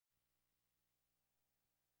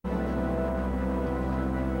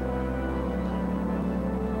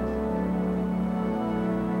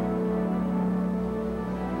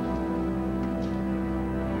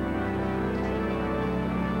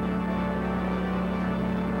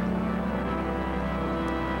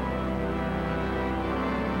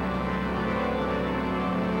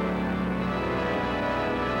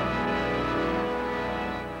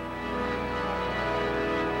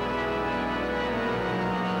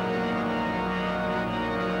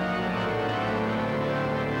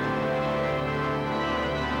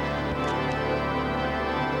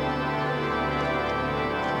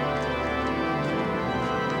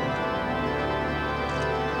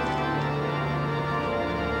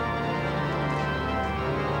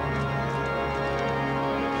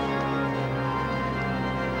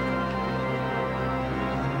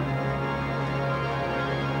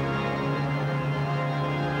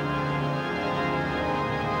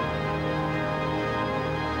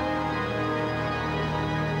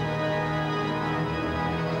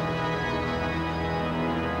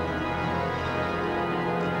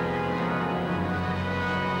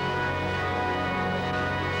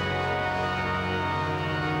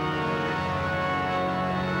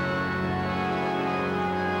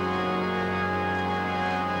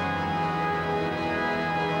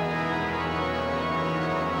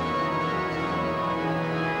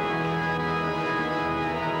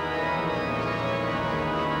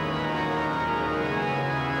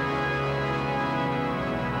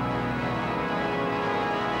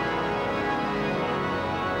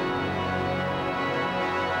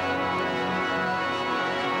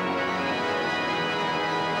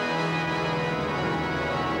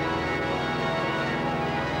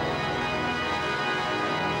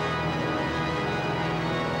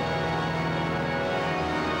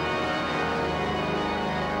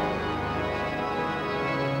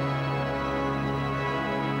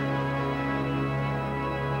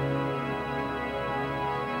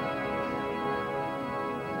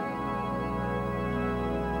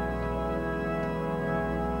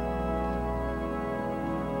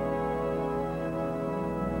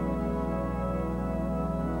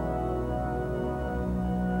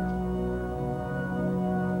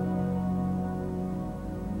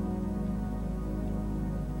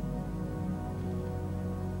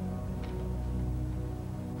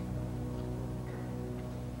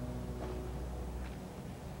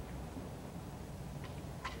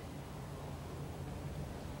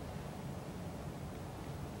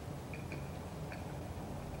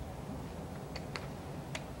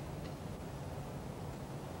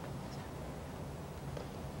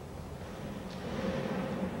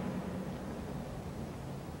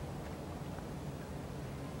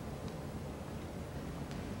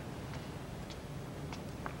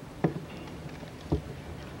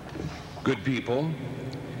Good people,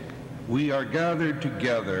 we are gathered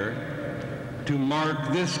together to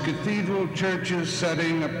mark this cathedral church's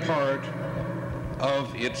setting apart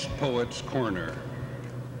of its Poets' Corner.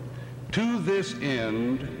 To this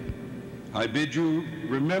end, I bid you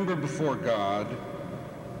remember before God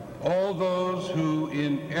all those who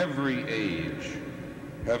in every age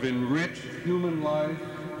have enriched human life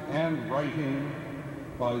and writing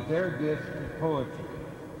by their gift of poetry,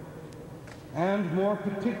 and more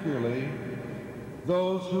particularly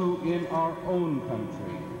those who in our own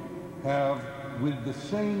country have, with the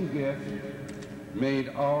same gift, made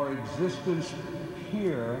our existence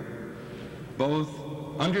here both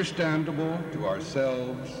understandable to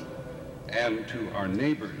ourselves and to our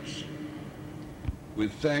neighbors.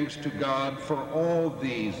 With thanks to God for all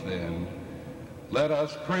these, then, let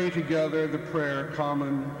us pray together the prayer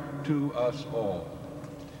common to us all.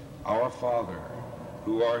 Our Father,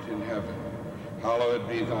 who art in heaven, hallowed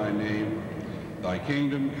be thy name. Thy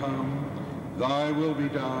kingdom come, thy will be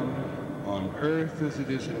done, on earth as it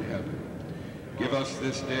is in heaven. Give us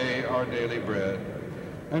this day our daily bread,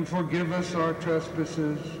 and forgive us our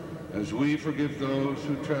trespasses, as we forgive those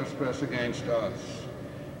who trespass against us.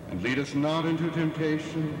 And lead us not into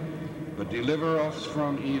temptation, but deliver us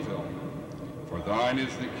from evil. For thine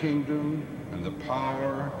is the kingdom, and the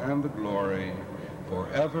power, and the glory,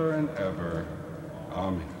 forever and ever.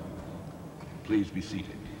 Amen. Please be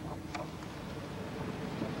seated.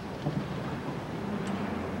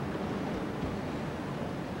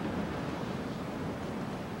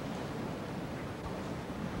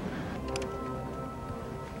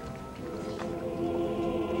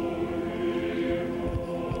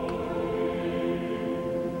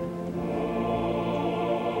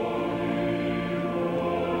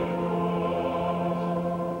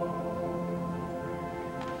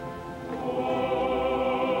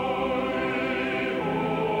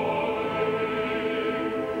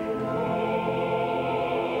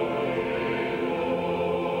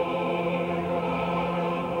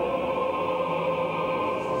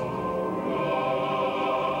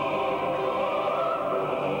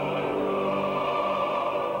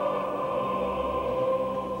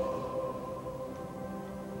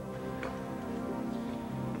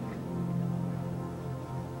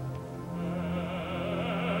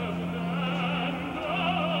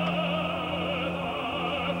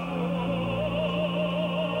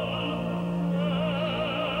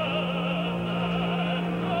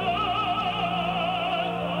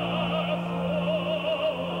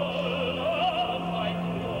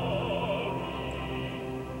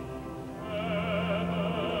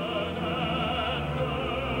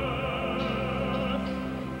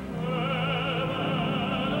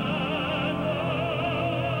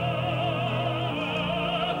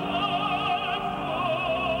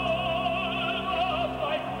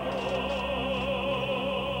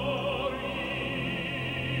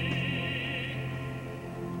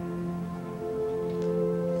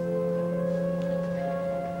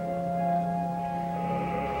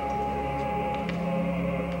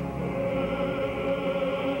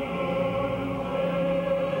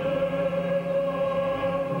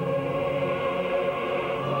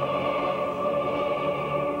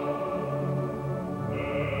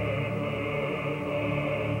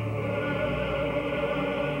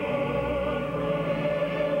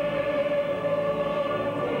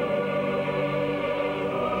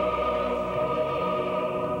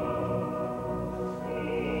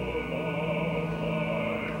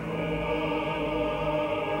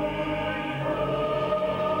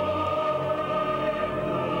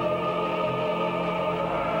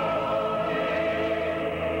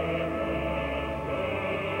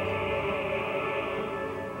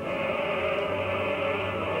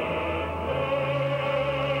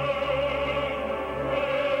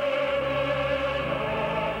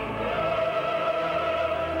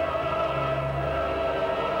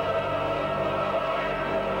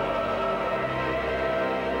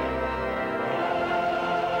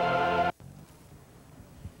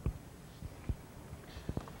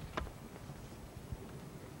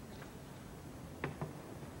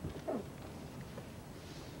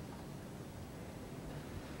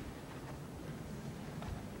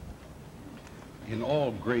 In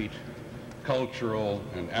all great cultural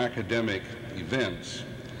and academic events,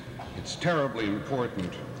 it's terribly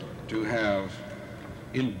important to have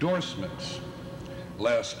endorsements,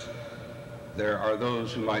 lest there are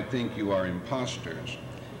those who might think you are imposters.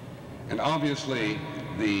 And obviously,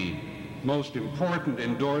 the most important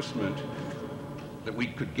endorsement that we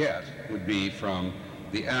could get would be from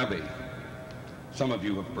the Abbey. Some of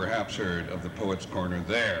you have perhaps heard of the Poets' Corner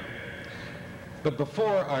there. But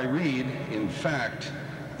before I read, in fact,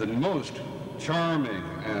 the most charming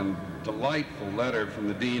and delightful letter from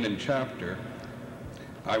the Dean and Chapter,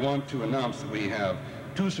 I want to announce that we have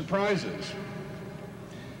two surprises.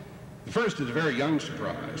 The first is a very young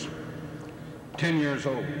surprise, 10 years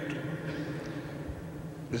old.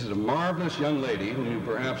 This is a marvelous young lady whom you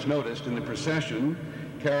perhaps noticed in the procession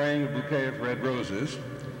carrying a bouquet of red roses.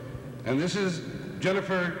 And this is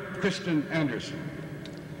Jennifer Kristen Anderson,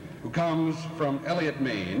 who comes from Elliott,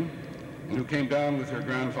 Maine, and who came down with her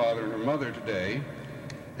grandfather and her mother today.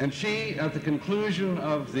 And she, at the conclusion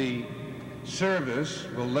of the service,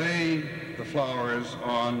 will lay the flowers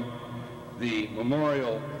on the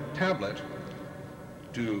memorial tablet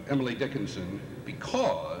to Emily Dickinson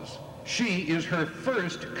because she is her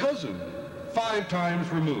first cousin, 5 times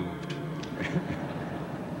removed.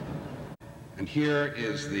 And here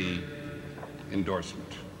is the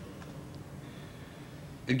endorsement.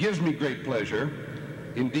 It gives me great pleasure.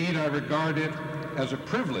 Indeed, I regard it as a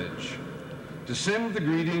privilege to send the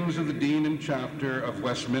greetings of the Dean and Chapter of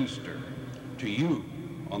Westminster to you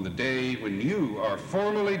on the day when you are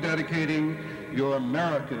formally dedicating your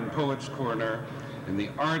American Poets' Corner in the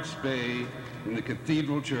Arts Bay in the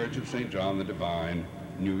Cathedral Church of St. John the Divine,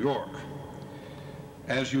 New York.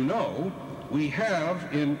 As you know, we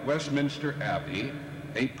have in Westminster Abbey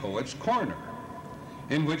a Poets' Corner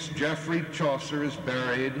in which Geoffrey Chaucer is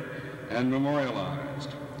buried and memorialized.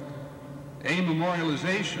 A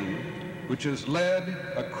memorialization which has led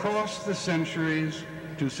across the centuries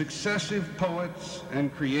to successive poets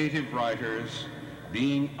and creative writers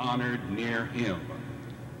being honored near him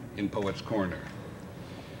in Poets' Corner.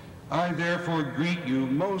 I therefore greet you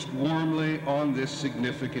most warmly on this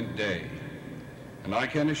significant day, and I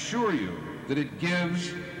can assure you that it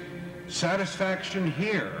gives satisfaction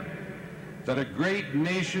here that a great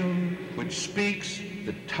nation which speaks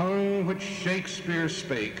the tongue which Shakespeare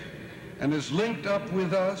spake and is linked up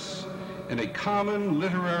with us in a common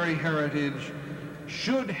literary heritage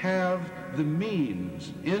should have the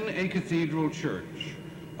means in a cathedral church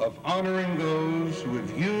of honoring those who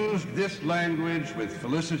have used this language with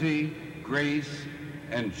felicity, grace,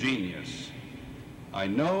 and genius. I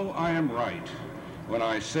know I am right when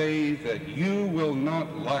I say that you will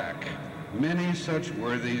not lack many such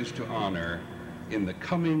worthies to honor in the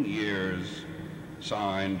coming years.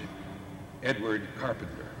 Signed, Edward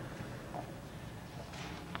Carpenter.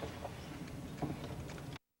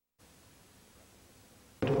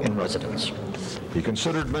 In residence. He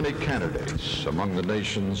considered many candidates among the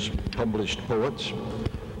nation's published poets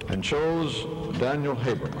and chose Daniel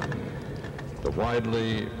Haberman, the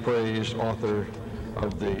widely praised author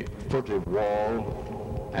of The Furtive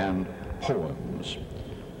Wall and Poems,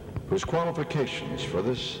 whose qualifications for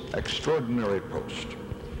this extraordinary post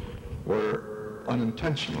were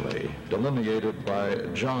unintentionally delineated by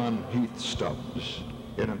John Heath Stubbs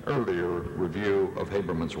in an earlier review of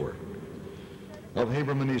Haberman's work. Of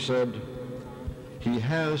Haberman, he said, "He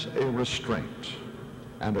has a restraint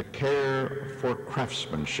and a care for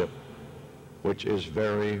craftsmanship which is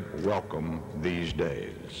very welcome these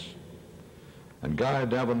days." And Guy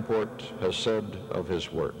Davenport has said of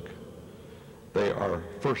his work, "They are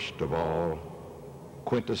first of all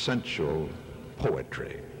quintessential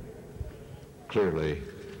poetry." Clearly,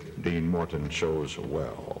 Dean Morton chose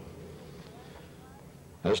well.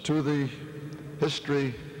 As to the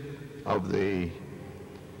history of the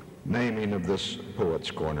naming of this Poets'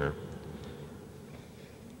 Corner,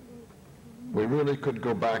 we really could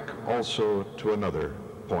go back also to another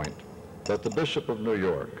point that the Bishop of New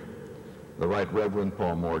York, the Right Reverend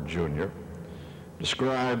Paul Moore Jr.,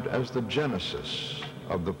 described as the genesis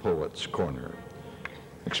of the Poets' Corner,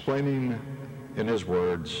 explaining in his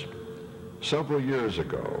words, "Several years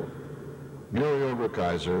ago, Muriel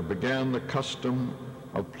Rukeyser began the custom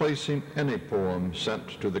of placing any poem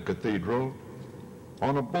sent to the cathedral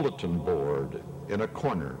on a bulletin board in a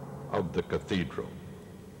corner of the cathedral.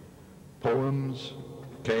 Poems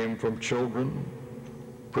came from children,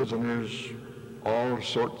 prisoners, all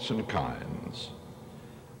sorts and kinds.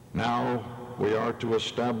 Now we are to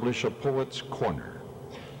establish a Poets' Corner,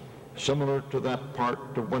 similar to that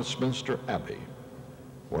part of Westminster Abbey,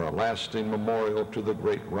 where a lasting memorial to the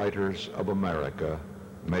great writers of America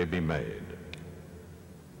may be made."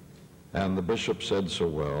 And the bishop said so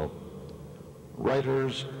well,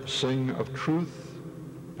 "Writers sing of truth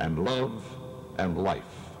and love and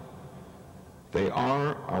life. They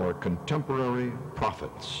are our contemporary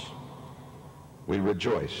prophets. We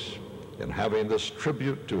rejoice in having this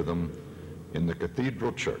tribute to them in the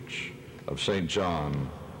Cathedral Church of St. John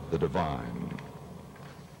the Divine."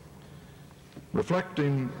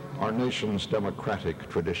 Reflecting our nation's democratic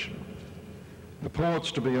tradition, the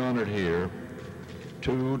poets to be honored here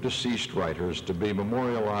 2 deceased writers to be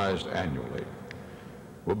memorialized annually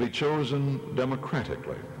will be chosen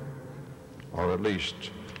democratically, or at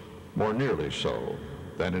least more nearly so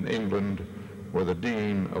than in England, where the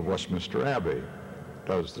Dean of Westminster Abbey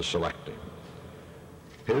does the selecting.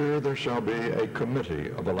 Here there shall be a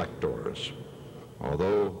committee of electors,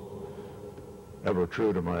 although ever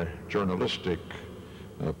true to my journalistic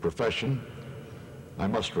profession, I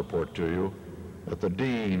must report to you that the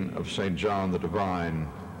Dean of St. John the Divine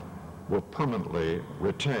will permanently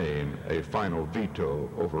retain a final veto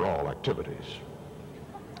over all activities.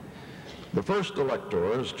 The first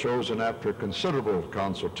electors, chosen after considerable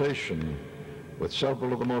consultation with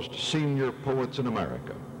several of the most senior poets in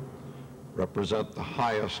America, represent the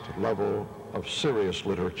highest level of serious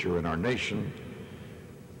literature in our nation,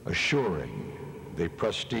 assuring the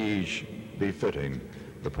prestige befitting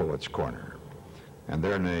the Poets' Corner. And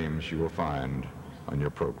their names you will find on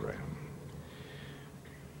your program.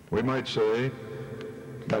 We might say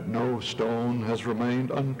that no stone has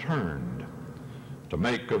remained unturned to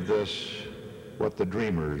make of this what the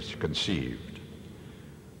dreamers conceived.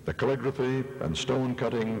 The calligraphy and stone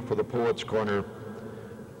cutting for the Poets' Corner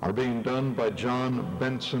are being done by John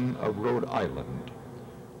Benson of Rhode Island,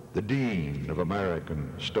 the Dean of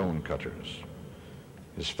American Stonecutters.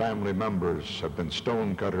 His family members have been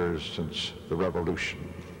stonecutters since the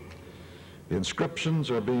Revolution. The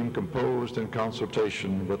inscriptions are being composed in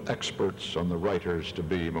consultation with experts on the writers to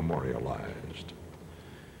be memorialized.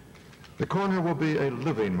 The corner will be a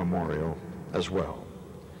living memorial as well.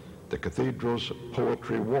 The cathedral's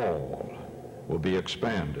poetry wall will be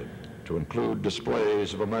expanded to include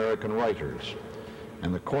displays of American writers,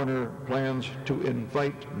 and the corner plans to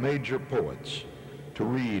invite major poets to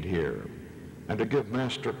read here and to give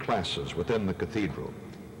master classes within the cathedral.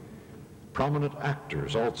 Prominent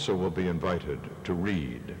actors also will be invited to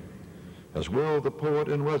read, as will the poet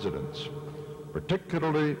in residence,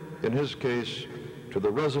 particularly in his case to the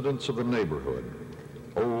residents of the neighborhood,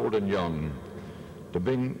 old and young, to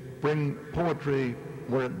bring poetry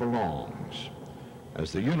where it belongs,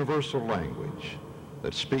 as the universal language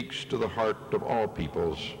that speaks to the heart of all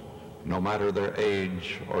peoples, no matter their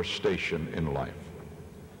age or station in life.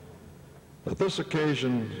 That this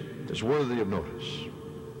occasion is worthy of notice,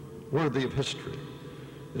 worthy of history,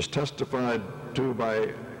 is testified to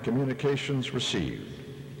by communications received.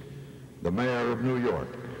 The mayor of New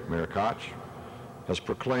York, Mayor Koch, has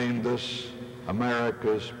proclaimed this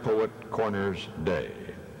America's Poet Corners Day.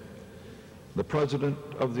 The President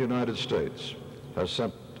of the United States has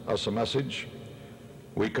sent us a message.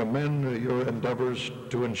 We commend your endeavors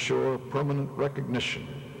to ensure permanent recognition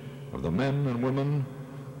of the men and women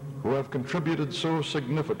who have contributed so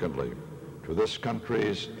significantly to this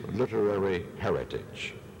country's literary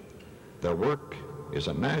heritage. Their work is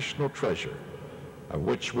a national treasure of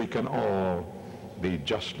which we can all be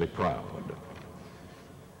justly proud.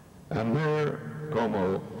 And Mayor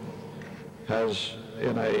Cuomo has,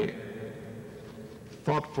 in a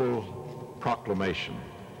thoughtful proclamation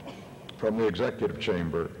from the executive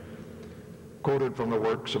chamber, quoted from the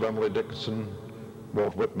works of Emily Dickinson,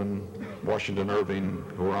 Walt Whitman, Washington Irving,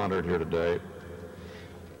 who are honored here today,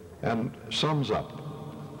 and sums up,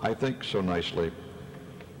 I think so nicely,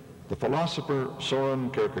 the philosopher Soren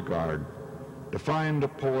Kierkegaard defined a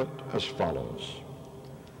poet as follows: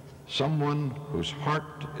 someone whose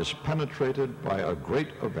heart is penetrated by a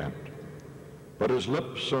great event, but his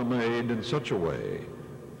lips are made in such a way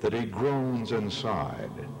that he groans inside,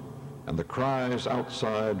 and the cries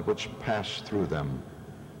outside which pass through them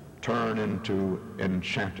turn into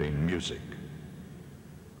enchanting music.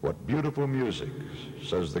 What beautiful music,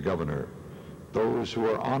 says the governor, those who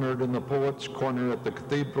are honored in the Poets' Corner at the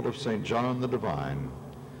Cathedral of St. John the Divine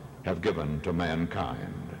have given to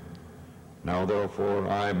mankind. Now, therefore,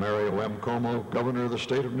 I, Mario M. Cuomo, Governor of the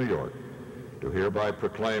State of New York, do hereby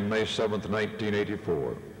proclaim May 7th,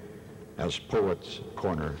 1984, as Poets'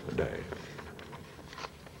 Corner Day.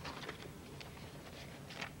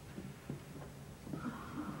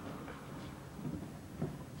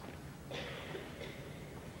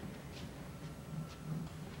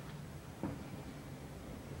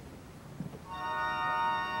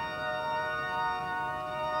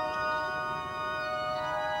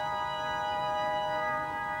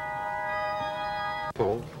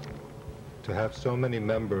 To have so many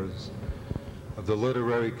members of the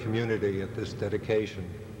literary community at this dedication,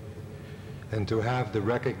 and to have the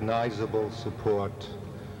recognizable support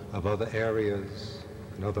of other areas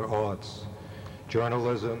and other arts,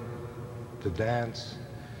 journalism, the dance,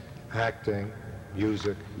 acting,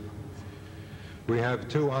 music. We have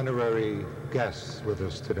 2 honorary guests with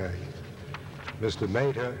us today, Mr.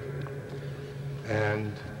 Mater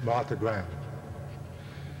and Martha Graham.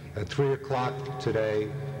 At 3 o'clock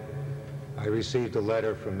today, I received a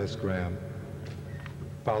letter from Miss Graham,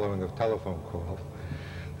 following a telephone call,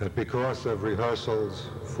 that because of rehearsals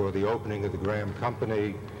for the opening of the Graham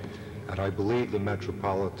Company at, I believe, the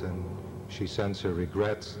Metropolitan, she sends her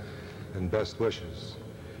regrets and best wishes.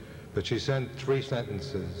 But she sent 3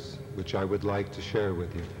 sentences which I would like to share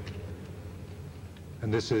with you.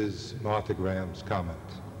 And this is Martha Graham's comment.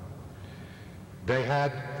 They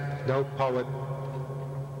had no poet,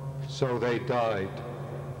 so they died.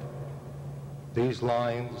 These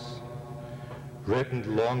lines,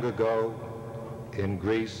 written long ago in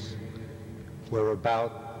Greece, were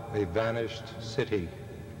about a vanished city.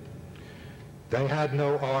 They had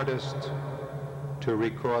no artist to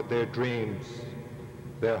record their dreams,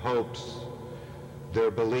 their hopes, their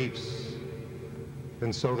beliefs,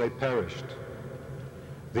 and so they perished.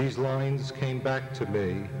 These lines came back to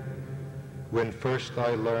me when first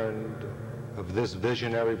I learned of this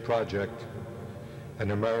visionary project,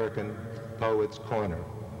 An American Poet's Corner.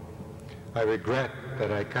 I regret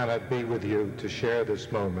that I cannot be with you to share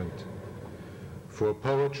this moment, for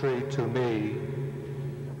poetry to me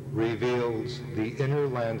reveals the inner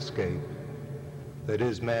landscape that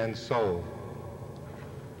is man's soul.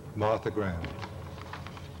 Martha Graham.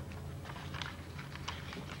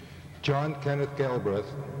 John Kenneth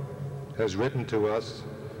Galbraith has written to us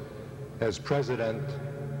as president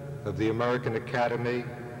of the American Academy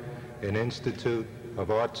and Institute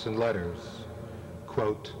of Arts and Letters,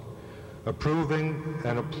 quote, approving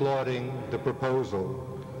and applauding the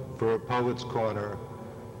proposal for a Poet's Corner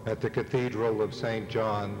at the Cathedral of St.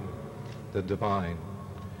 John the Divine.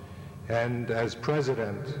 And as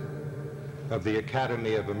president of the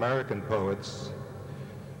Academy of American Poets,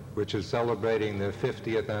 which is celebrating their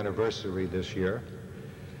 50th anniversary this year,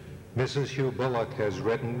 Mrs. Hugh Bullock has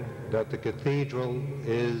written that the cathedral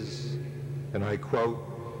is, and I quote,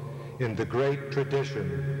 in the great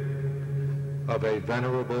tradition of a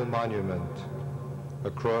venerable monument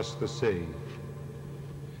across the sea.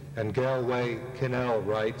 And Galway Kinnell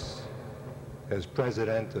writes, as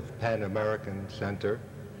president of Penn American Center,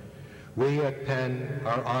 we at Penn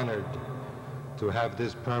are honored to have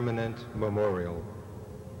this permanent memorial.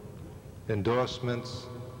 Endorsements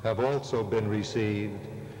have also been received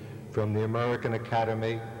from the American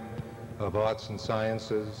Academy of Arts and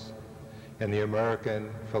Sciences and the American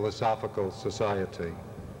Philosophical Society.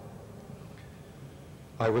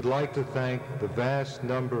 I would like to thank the vast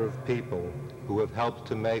number of people who have helped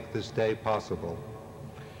to make this day possible.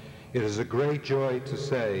 It is a great joy to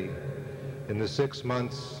say, in the 6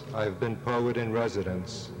 months I've been poet in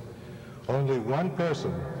residence, only one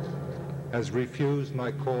person has refused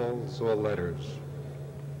my calls or letters.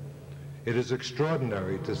 It is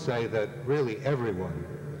extraordinary to say that really everyone,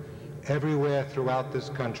 everywhere throughout this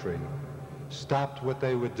country, stopped what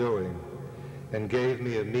they were doing and gave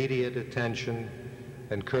me immediate attention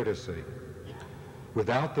and courtesy.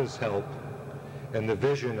 Without this help and the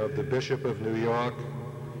vision of the Bishop of New York,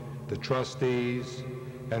 the trustees,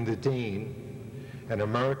 and the dean, an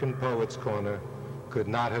American Poets' Corner could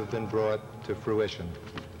not have been brought to fruition.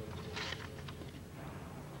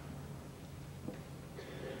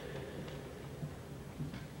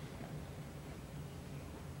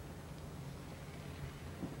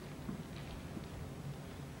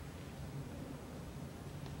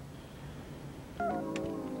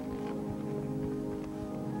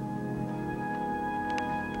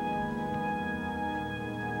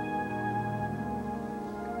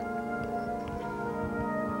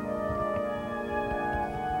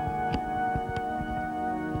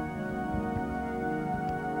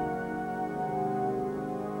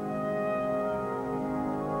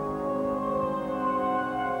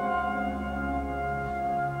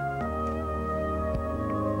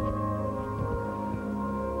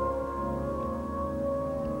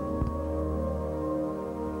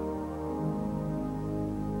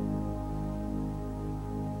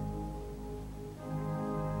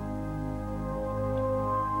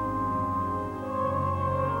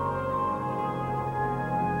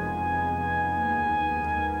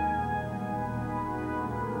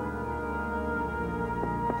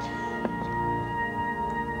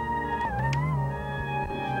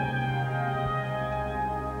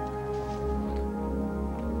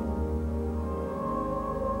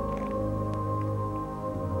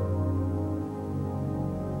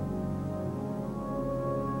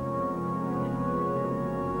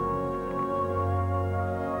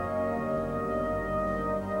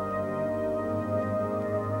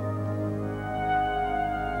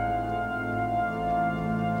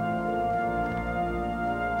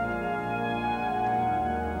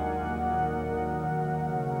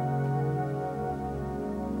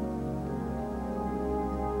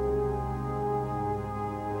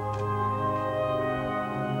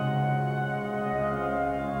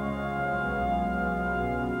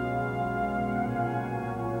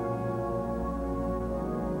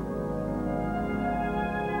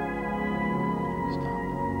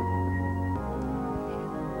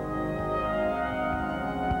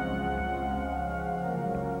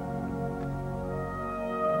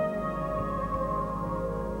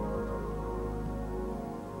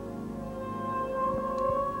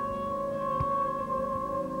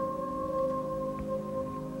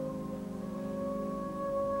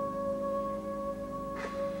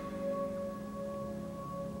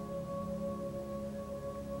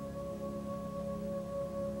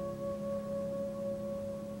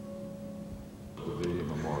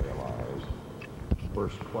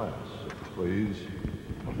 first class, if you please,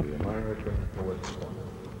 of the American Poets Corner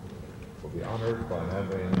will be honored by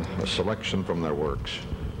having a selection from their works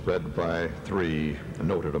read by three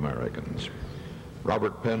noted Americans.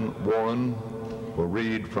 Robert Penn Warren will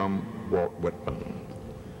read from Walt Whitman.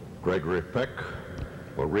 Gregory Peck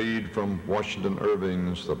will read from Washington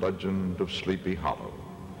Irving's The Legend of Sleepy Hollow.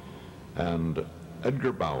 And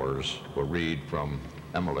Edgar Bowers will read from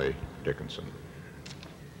Emily Dickinson.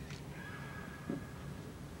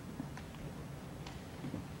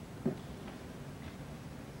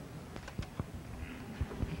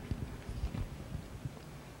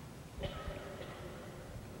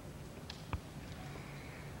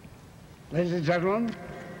 Ladies and gentlemen,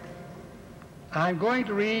 I'm going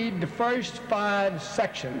to read the first 5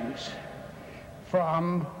 sections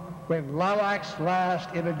from When Lilacs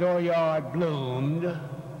Last in the Dooryard Bloomed,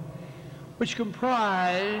 which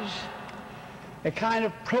comprise a kind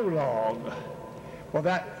of prologue for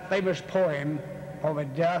that famous poem on the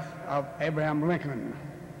death of Abraham Lincoln.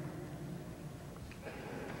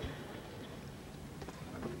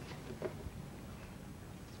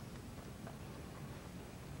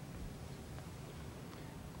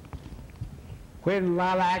 When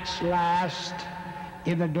lilacs last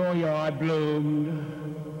in the dooryard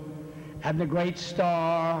bloomed, and the great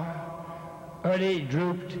star early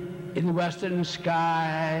drooped in the western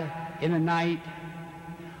sky in the night,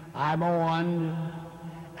 I mourned,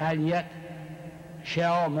 and yet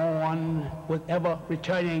shall mourn with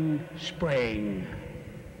ever-returning spring.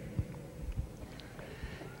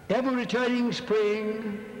 Ever-returning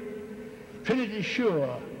spring, Trinity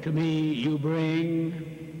sure to me you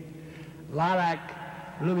bring,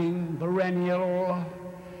 lilac blooming perennial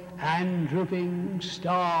and drooping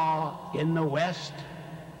star in the west,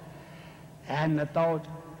 and the thought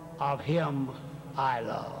of him I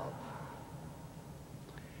love.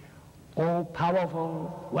 O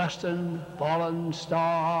powerful western fallen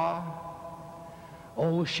star,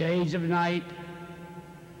 O shades of night,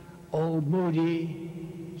 O moody,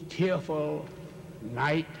 tearful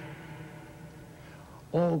night,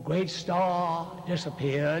 O great star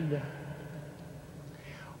disappeared,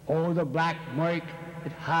 O the black murk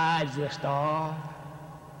that hides the star,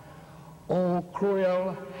 O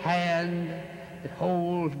cruel hand that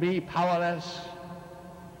holds me powerless,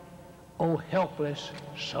 O helpless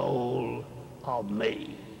soul of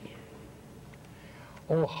me,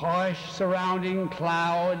 O harsh surrounding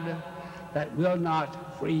cloud that will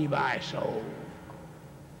not free my soul.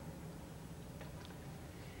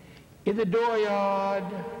 In the dooryard,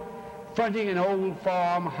 fronting an old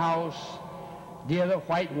farmhouse, near the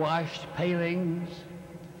whitewashed palings,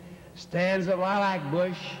 stands a lilac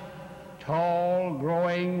bush, tall,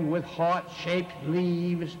 growing with heart-shaped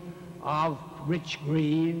leaves of rich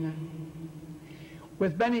green,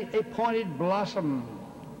 with many a pointed blossom,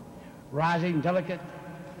 rising delicate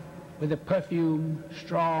with a perfume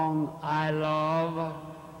strong I love,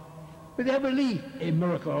 with every leaf a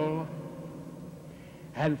miracle.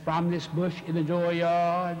 And from this bush in the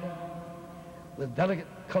dooryard, with delicate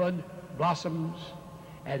colored blossoms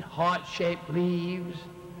and heart-shaped leaves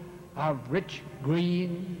of rich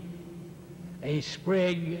green, a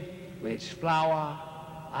sprig with its flower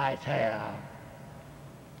I tear.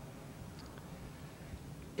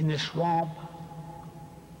 In the swamp,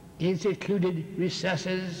 in secluded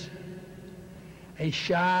recesses, a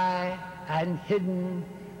shy and hidden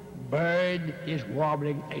bird is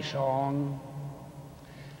warbling a song.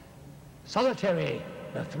 Solitary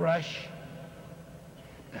the thrush,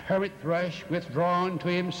 the hermit thrush, withdrawn to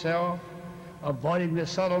himself, avoiding the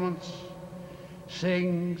settlements,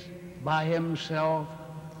 sings by himself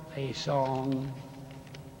a song.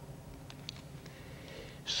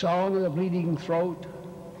 Song of the bleeding throat,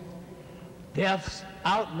 death's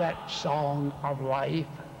outlet song of life.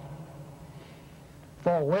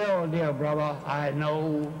 For well, dear brother, I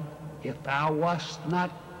know, if thou wast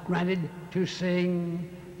not granted to sing,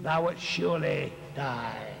 thou wouldst surely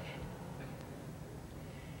die.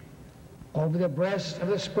 Over the breast of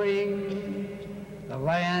the spring, the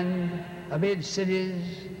land amid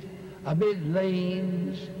cities, amid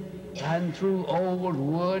lanes, and through old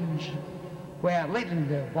woods, where lately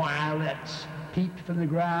the violets peeped from the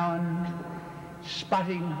ground,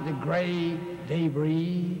 spotting the gray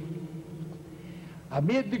debris.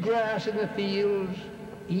 Amid the grass in the fields,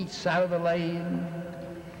 each side of the lane,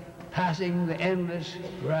 passing the endless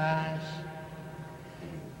grass,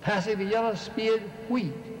 passing the yellow-speared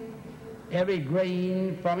wheat, every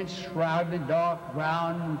grain from its shrouded dark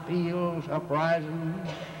brown fields uprising,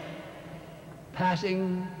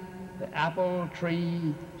 passing the apple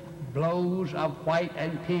tree, blows of white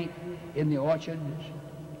and pink in the orchards,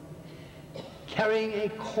 carrying a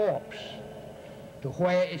corpse to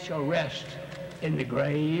where it shall rest in the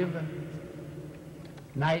grave.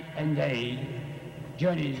 Night and day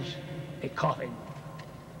journeys a coffin.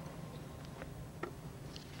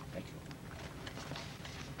 Thank you.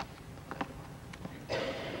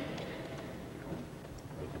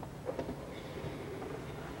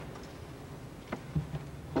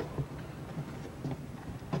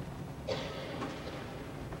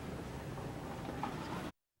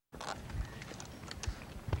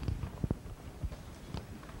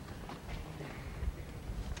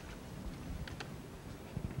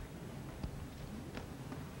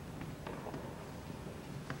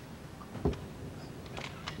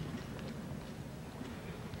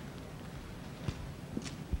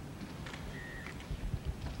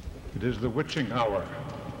 It is the witching hour.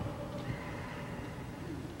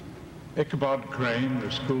 Ichabod Crane, the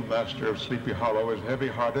schoolmaster of Sleepy Hollow, is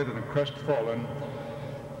heavy-hearted and crestfallen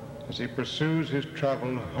as he pursues his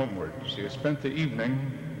travel homewards. He has spent the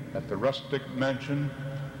evening at the rustic mansion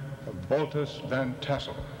of Baltus Van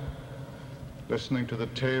Tassel, listening to the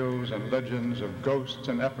tales and legends of ghosts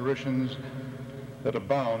and apparitions that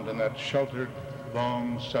abound in that sheltered,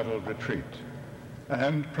 long-settled retreat,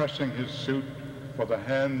 and pressing his suit for the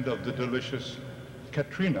hand of the delicious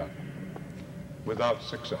Katrina without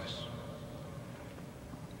success.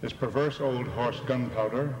 His perverse old horse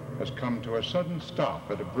Gunpowder has come to a sudden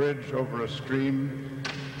stop at a bridge over a stream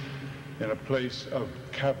in a place of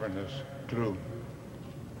cavernous gloom.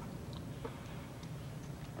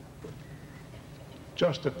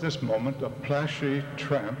 Just at this moment, a plashy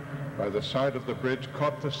tramp by the side of the bridge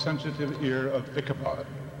caught the sensitive ear of Ichabod.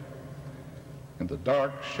 In the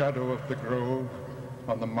dark shadow of the grove,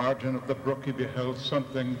 on the margin of the brook, he beheld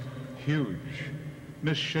something huge,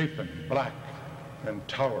 misshapen, black, and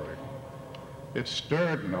towering. It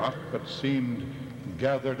stirred not, but seemed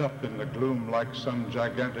gathered up in the gloom like some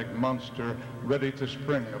gigantic monster ready to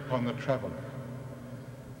spring upon the traveler.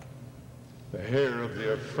 The hair of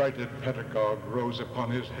the affrighted pedagogue rose upon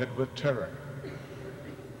his head with terror.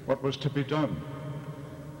 What was to be done?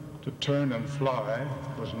 To turn and fly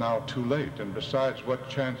was now too late, and besides, what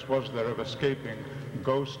chance was there of escaping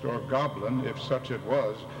ghost or goblin, if such it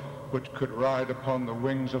was, which could ride upon the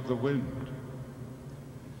wings of the wind?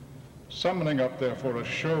 Summoning up, therefore, a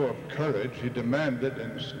show of courage, he demanded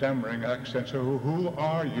in stammering accents, "Who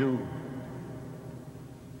are you?"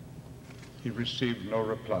 He received no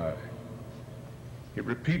reply. He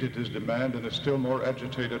repeated his demand in a still more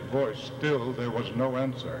agitated voice. Still there was no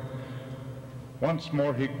answer. Once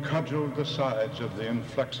more he cudgeled the sides of the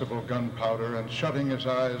inflexible Gunpowder, and shutting his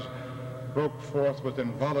eyes, broke forth with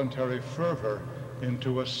involuntary fervor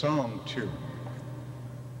into a psalm tune.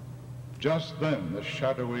 Just then the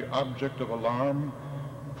shadowy object of alarm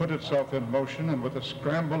put itself in motion, and with a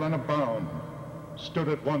scramble and a bound stood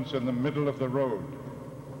at once in the middle of the road.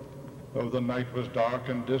 Though the night was dark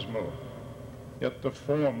and dismal, yet the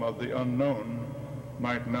form of the unknown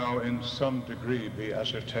might now in some degree be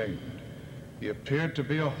ascertained. He appeared to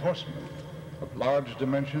be a horseman of large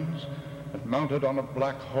dimensions and mounted on a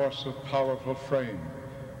black horse of powerful frame.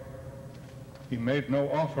 He made no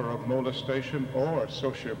offer of molestation or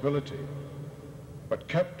sociability, but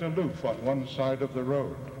kept aloof on one side of the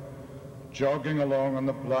road, jogging along on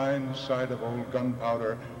the blind side of old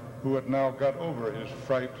Gunpowder, who had now got over his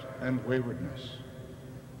fright and waywardness.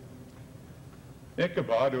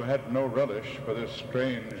 Ichabod, who had no relish for this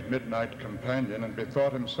strange midnight companion, and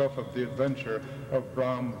bethought himself of the adventure of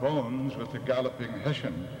Brom Bones with the galloping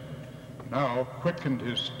Hessian, now quickened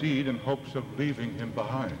his steed in hopes of leaving him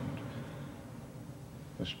behind.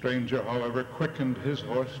 The stranger, however, quickened his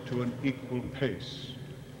horse to an equal pace.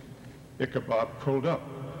 Ichabod pulled up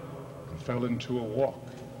and fell into a walk,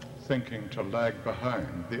 thinking to lag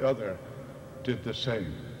behind. The other did the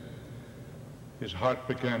same. His heart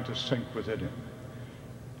began to sink within him.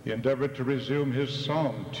 He endeavored to resume his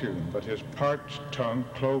psalm tune, but his parched tongue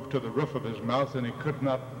clove to the roof of his mouth, and he could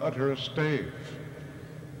not utter a stave.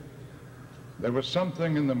 There was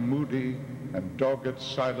something in the moody and dogged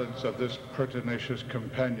silence of this pertinacious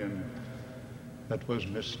companion that was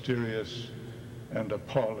mysterious and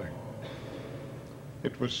appalling.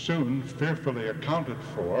 It was soon fearfully accounted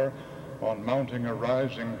for on mounting a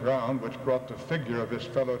rising ground which brought the figure of his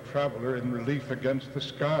fellow traveler in relief against the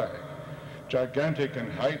sky. Gigantic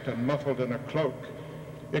in height and muffled in a cloak,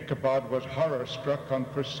 Ichabod was horror-struck on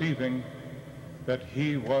perceiving that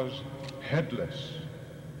he was headless.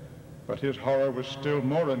 But his horror was still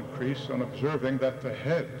more increased on observing that the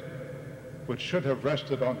head, which should have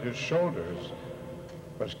rested on his shoulders,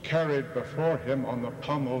 was carried before him on the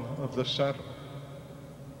pommel of the saddle.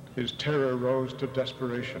 His terror rose to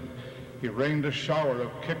desperation. He rained a shower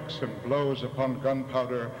of kicks and blows upon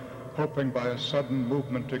Gunpowder, hoping by a sudden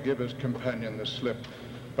movement to give his companion the slip.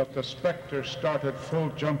 But the spectre started full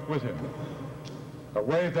jump with him.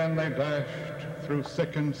 Away then they dashed through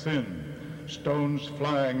thick and thin, stones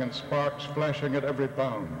flying and sparks flashing at every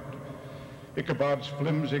bound. Ichabod's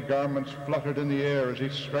flimsy garments fluttered in the air as he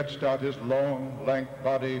stretched out his long, lank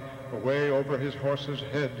body away over his horse's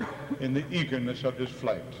head in the eagerness of his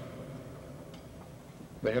flight.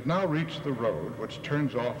 They had now reached the road which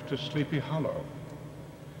turns off to Sleepy Hollow.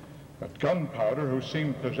 But Gunpowder, who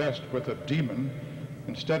seemed possessed with a demon,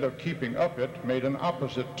 instead of keeping up it, made an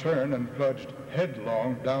opposite turn and plunged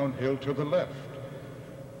headlong downhill to the left.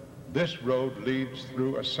 This road leads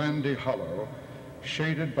through a sandy hollow,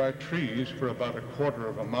 shaded by trees for about a quarter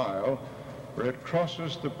of a mile, where it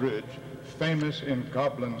crosses the bridge famous in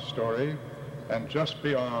goblin story, and just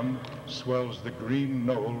beyond swells the green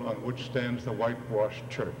knoll on which stands the whitewashed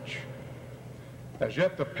church. As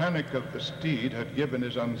yet the panic of the steed had given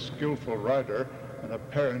his unskillful rider an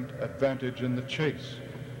apparent advantage in the chase.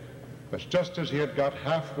 But just as he had got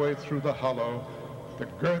halfway through the hollow, the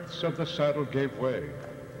girths of the saddle gave way,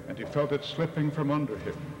 and he felt it slipping from under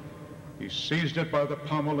him. He seized it by the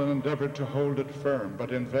pommel and endeavored to hold it firm,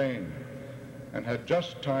 but in vain, and had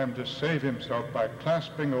just time to save himself by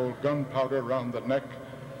clasping old Gunpowder round the neck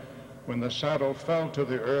when the saddle fell to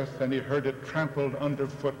the earth and he heard it trampled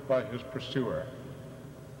underfoot by his pursuer.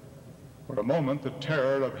 For a moment, the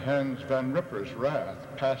terror of Hans Van Ripper's wrath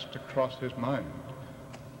passed across his mind,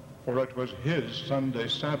 for it was his Sunday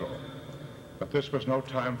saddle. But this was no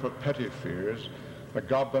time for petty fears. The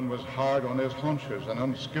goblin was hard on his haunches, and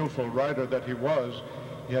unskillful rider that he was,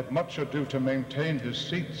 he had much ado to maintain his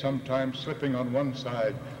seat, sometimes slipping on one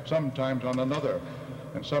side, sometimes on another,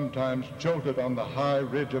 and sometimes jolted on the high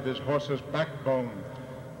ridge of his horse's backbone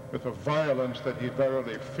with a violence that he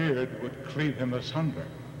verily feared would cleave him asunder.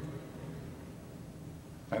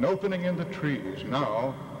 An opening in the trees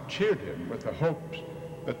now cheered him with the hopes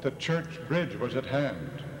that the church bridge was at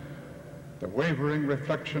hand. The wavering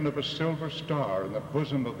reflection of a silver star in the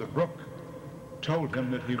bosom of the brook told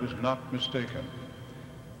him that he was not mistaken.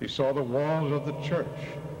 He saw the walls of the church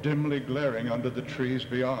dimly glaring under the trees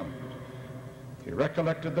beyond. He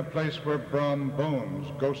recollected the place where Brom Bones'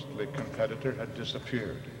 ghostly competitor had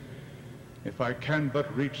disappeared. If I can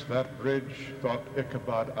but reach that bridge, thought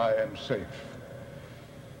Ichabod, I am safe.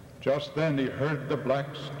 Just then he heard the black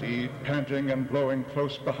steed panting and blowing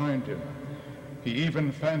close behind him. He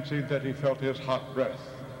even fancied that he felt his hot breath.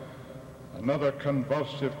 Another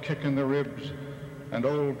convulsive kick in the ribs, and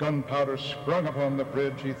old Gunpowder sprung upon the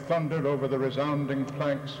bridge. He thundered over the resounding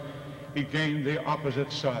planks. He gained the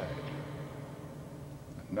opposite side.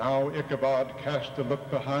 And now Ichabod cast a look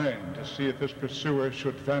behind to see if his pursuer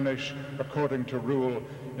should vanish according to rule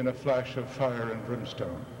in a flash of fire and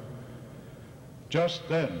brimstone. Just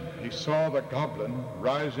then he saw the goblin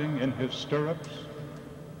rising in his stirrups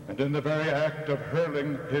and in the very act of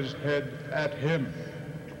hurling his head at him.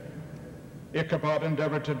 Ichabod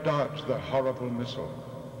endeavored to dodge the horrible missile,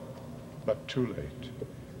 but too late.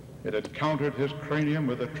 It encountered his cranium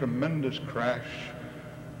with a tremendous crash.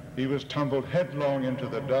 He was tumbled headlong into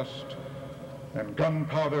the dust, and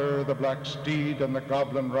Gunpowder, the black steed, and the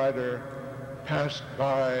goblin rider passed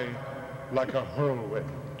by like a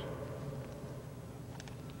whirlwind.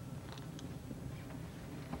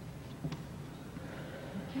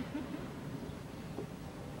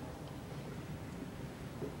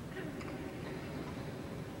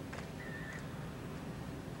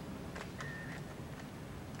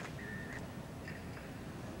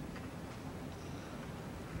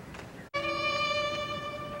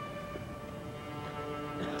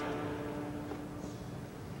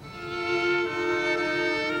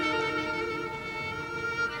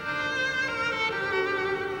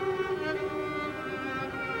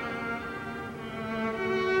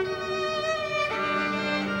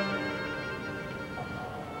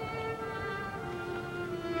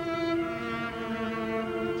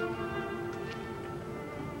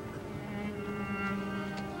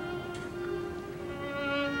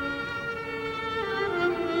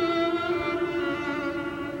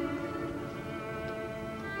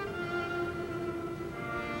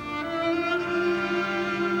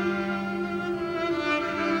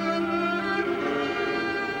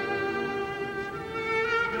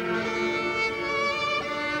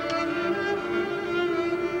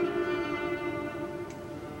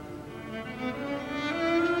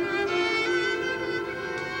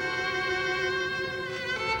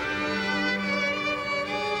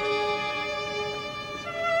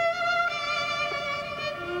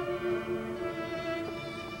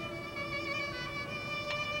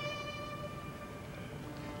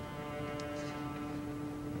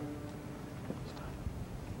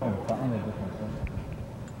 Emily Dickinson,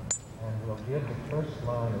 and we'll give the first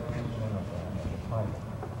line of each one of them as a title.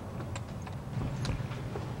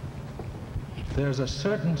 There's a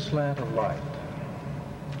certain slant of light.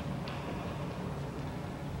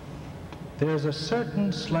 There's a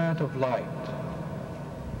certain slant of light,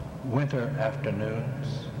 winter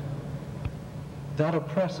afternoons, that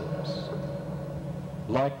oppresses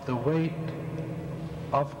like the weight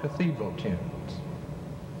of cathedral tunes.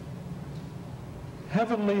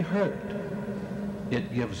 Heavenly hurt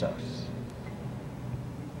it gives us.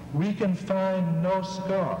 We can find no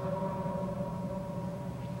scar,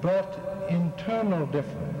 but internal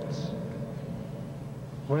difference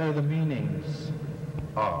where the meanings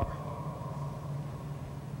are.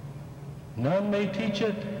 None may teach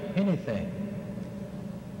it anything.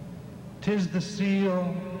 'Tis the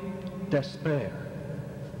seal despair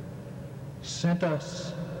sent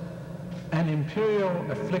us an imperial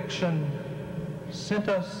affliction, sent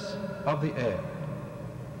us of the air.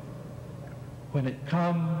 When it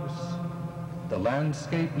comes, the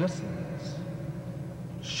landscape listens,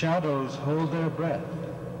 shadows hold their breath.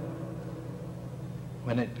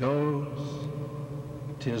 When it goes,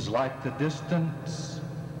 'tis like the distance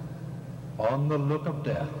on the look of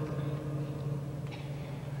death.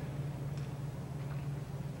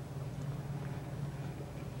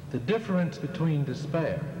 The difference between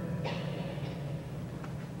despair.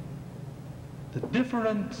 The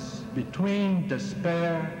difference between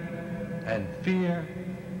despair and fear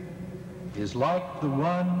is like the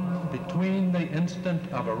one between the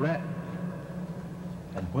instant of a wreck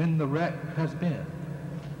and when the wreck has been.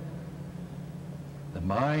 The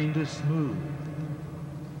mind is smooth,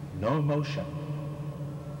 no motion,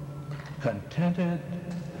 contented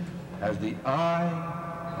as the eye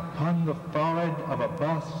upon the forehead of a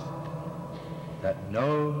bust that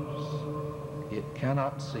knows it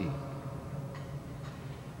cannot see.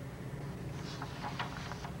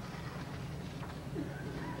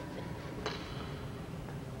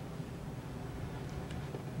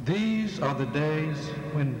 These are the days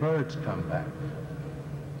when birds come back.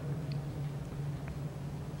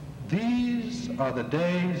 These are the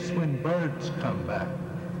days when birds come back.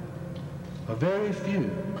 A very few,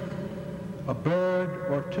 a bird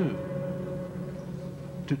or two,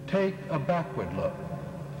 to take a backward look,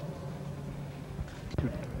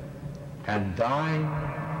 and thine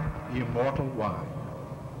immortal wine.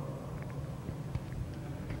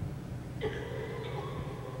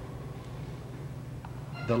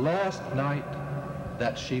 The last night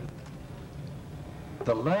that she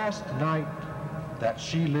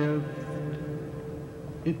lived,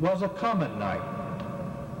 it was a common night,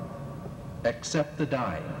 except the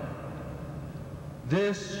dying.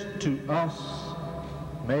 This to us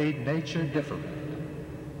made nature different.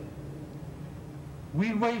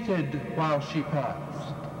 We waited while she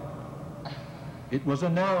passed. It was a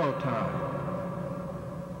narrow time.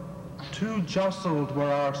 Too jostled were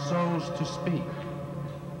our souls to speak.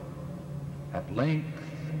 At length,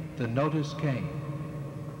 the notice came.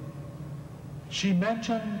 She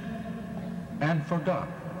mentioned and forgot.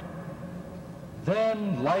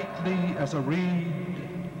 Then, lightly as a reed,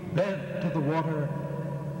 bent to the water,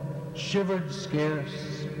 shivered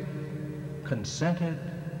scarce, consented,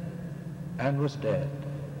 and was dead.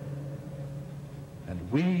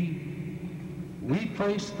 And we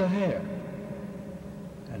placed the hair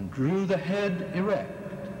and drew the head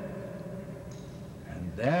erect.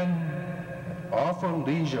 And then awful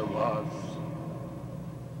leisure was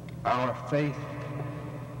our faith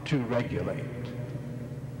to regulate.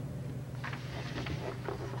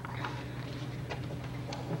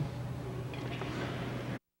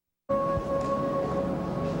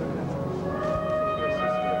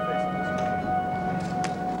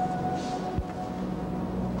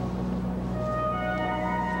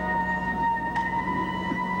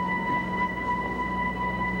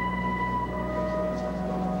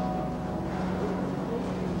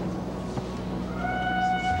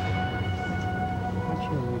 That's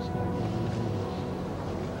really sad.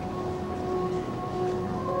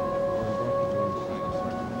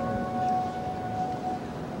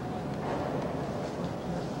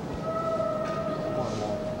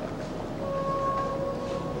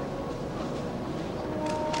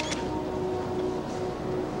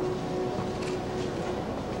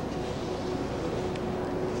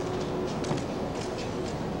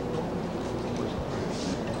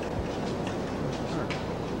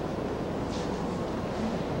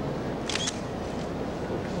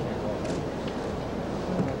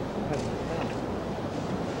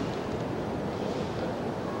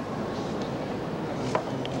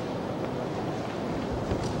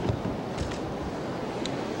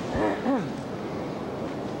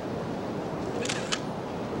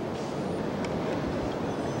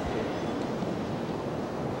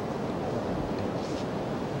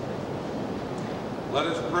 Let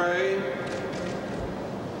us pray.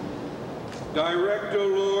 Direct, O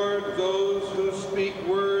Lord, those who speak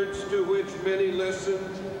words to which many listen,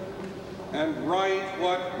 and write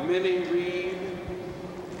what many read,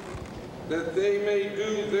 that they may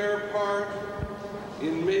do their part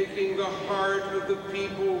in making the heart of the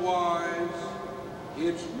people wise,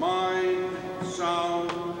 its mind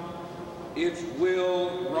sound, its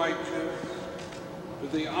will righteous, to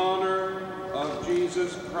the honor of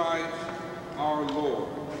Jesus Christ our Lord.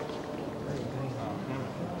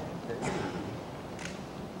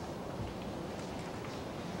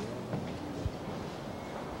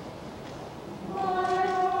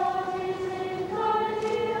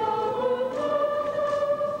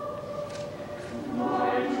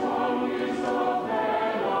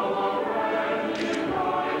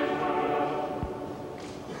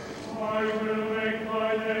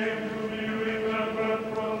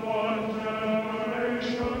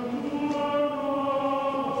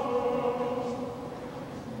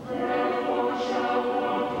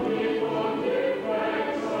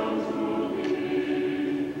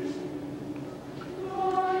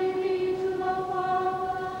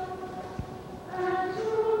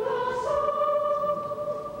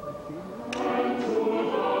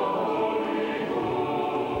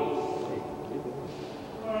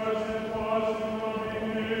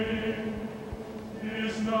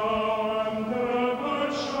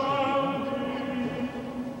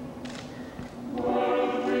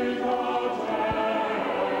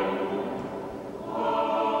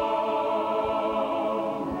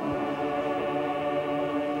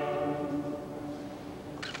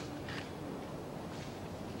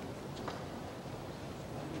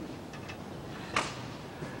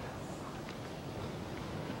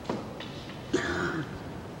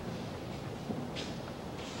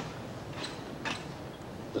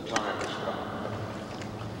 The time has come.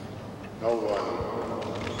 No one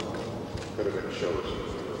could have been chosen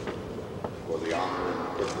for the honor and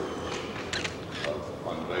privilege of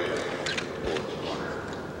unveiling the Poet's Corner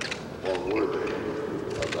more worthy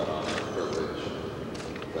of that honor and privilege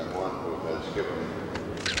than one who has given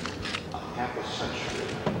a half a century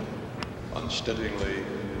unsteadingly,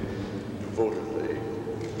 devotedly,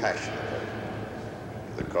 passionately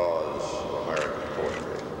to the cause of American poetry.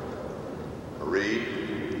 Marie,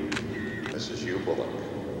 Mrs. U. Bullock,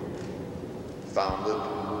 founded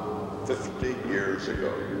 50 years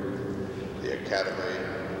ago the Academy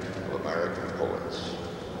of American Poets.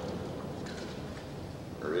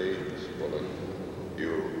 Marie, Mrs. Bullock,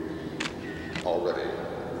 you already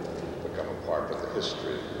become a part of the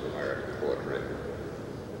history of American poetry.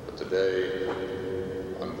 But today,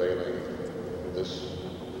 unveiling this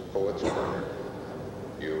Poet's Corner,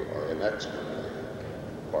 you are inexorably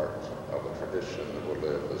part of a tradition that will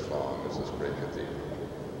live as long as this great cathedral.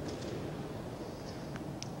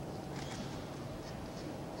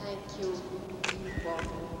 Thank you, Walt.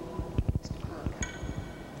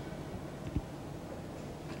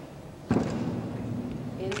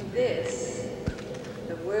 In this,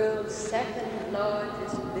 the world's second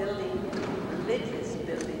largest religious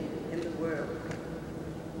building in the world,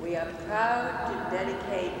 we are proud to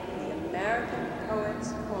dedicate the American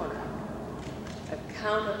Poets' Corner, a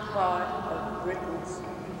counterpart of Britain's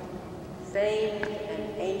famed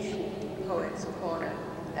and ancient Poets' Corner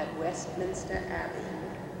at Westminster Abbey,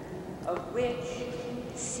 of which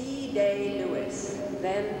C. Day Lewis,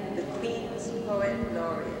 then the Queen's Poet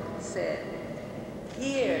Laureate, said,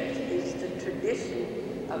 "Here is the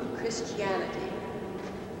tradition of Christianity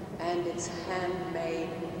and its handmade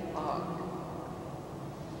art."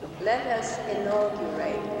 Let us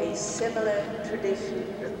inaugurate a similar tradition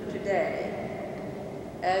today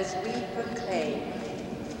as we proclaim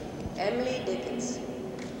Emily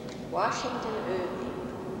Dickinson, Washington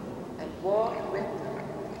Irving, and Walt Whitman,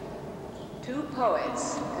 two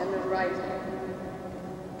poets and a writer,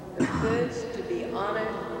 the first to be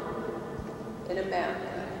honored in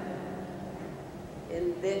America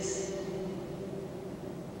in this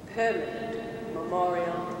permanent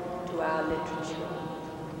memorial to our literature.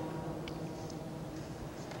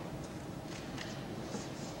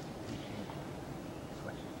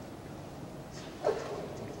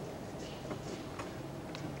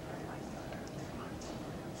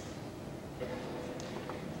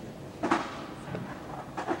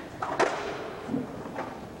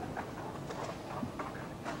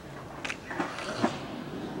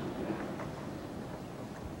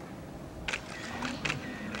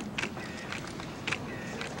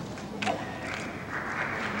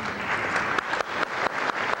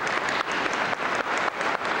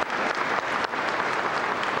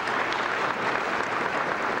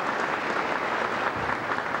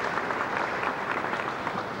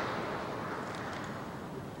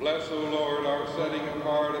 Bless, O Lord, our setting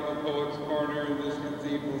apart of a poet's corner in this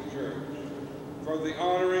cathedral church, for the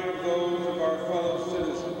honoring of those of our fellow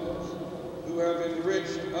citizens who have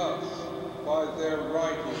enriched us by their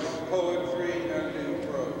writing, poetry, and in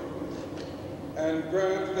prose. And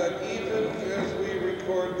grant that even as we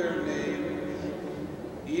record their names,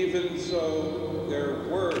 even so their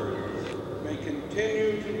words may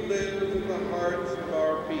continue to live in the hearts of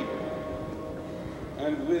our people.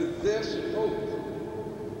 And with this hope,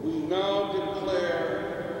 we now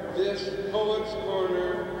declare this Poets'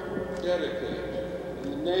 Corner dedicated. In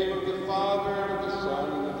the name of the Father, and of the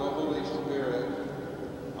Son, and of the Holy Spirit.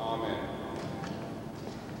 Amen.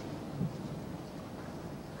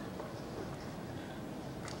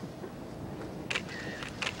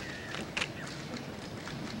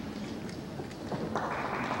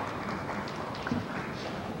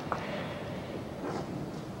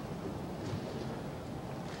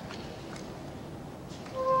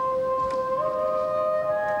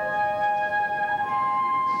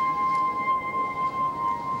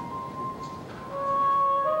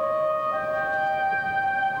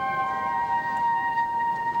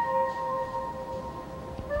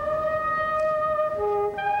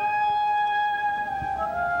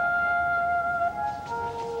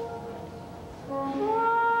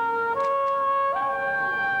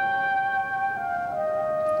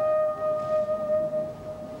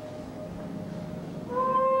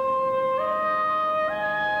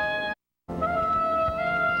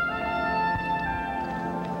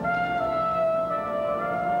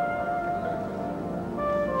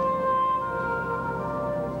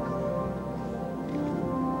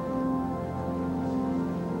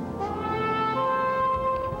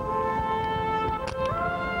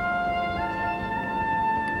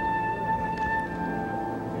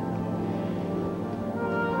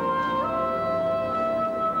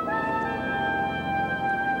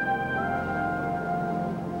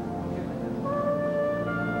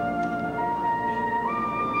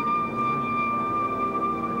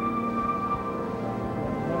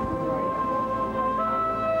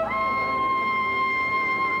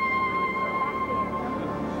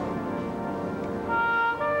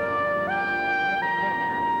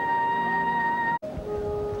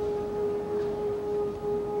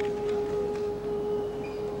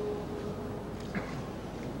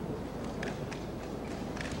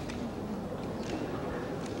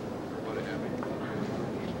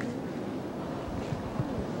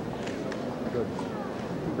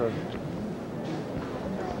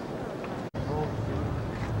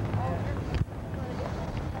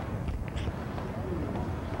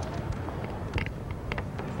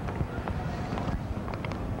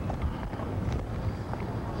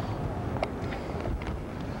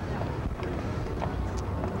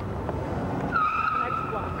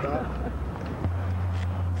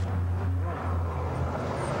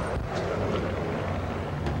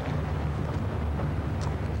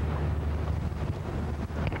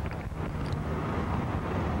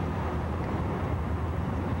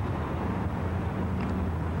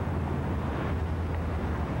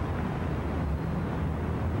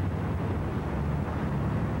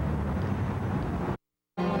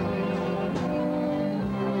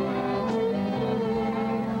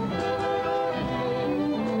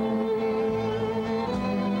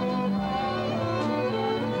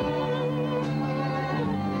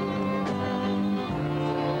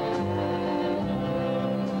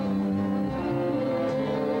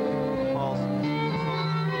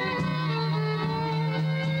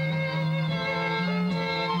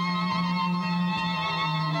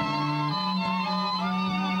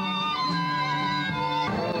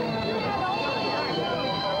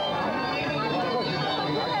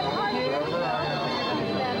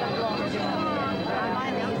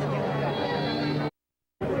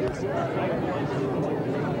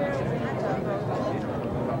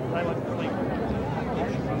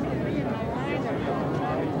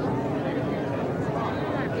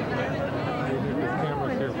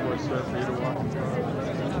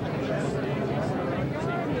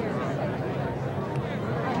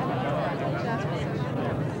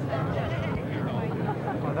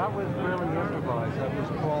 That was really improvised. That was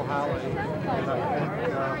Paul Halley and I think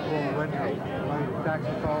Paul Whitman, my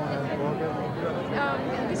saxophone and organ.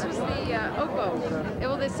 This was the oboe.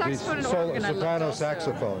 Well, the saxophone and organ I loved soprano also.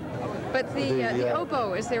 saxophone. But the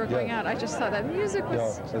oboe, as they were going out, I just thought that music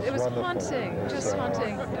was, it was wonderful. haunting, just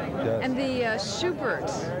haunting. Yes. And the Schubert,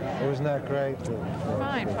 Wasn't that great?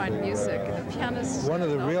 fine music. The pianist. One of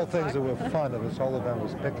the real things that were fun of this whole event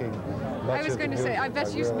was picking much I was of going the to say, music. I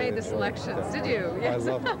bet you really made the enjoyed selections, it. did you? Yes.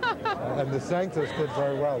 I loved it. And the Sanctus did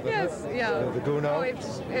very well, didn't Yes, it? yeah. The Gounod. Oh,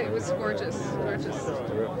 it was gorgeous.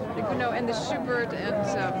 The Gounod and the Schubert and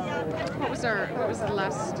what was the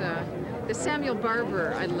last? The Samuel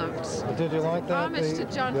Barber I loved. Did you like that? Homage to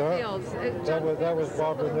John Fields. That was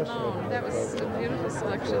Barbara Nissman. That was a beautiful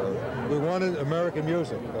selection. We wanted American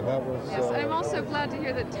music, and that was... Yes, I'm also glad to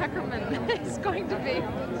hear that Teckerman is going to be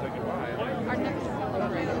our next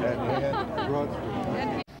celebrator.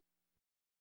 And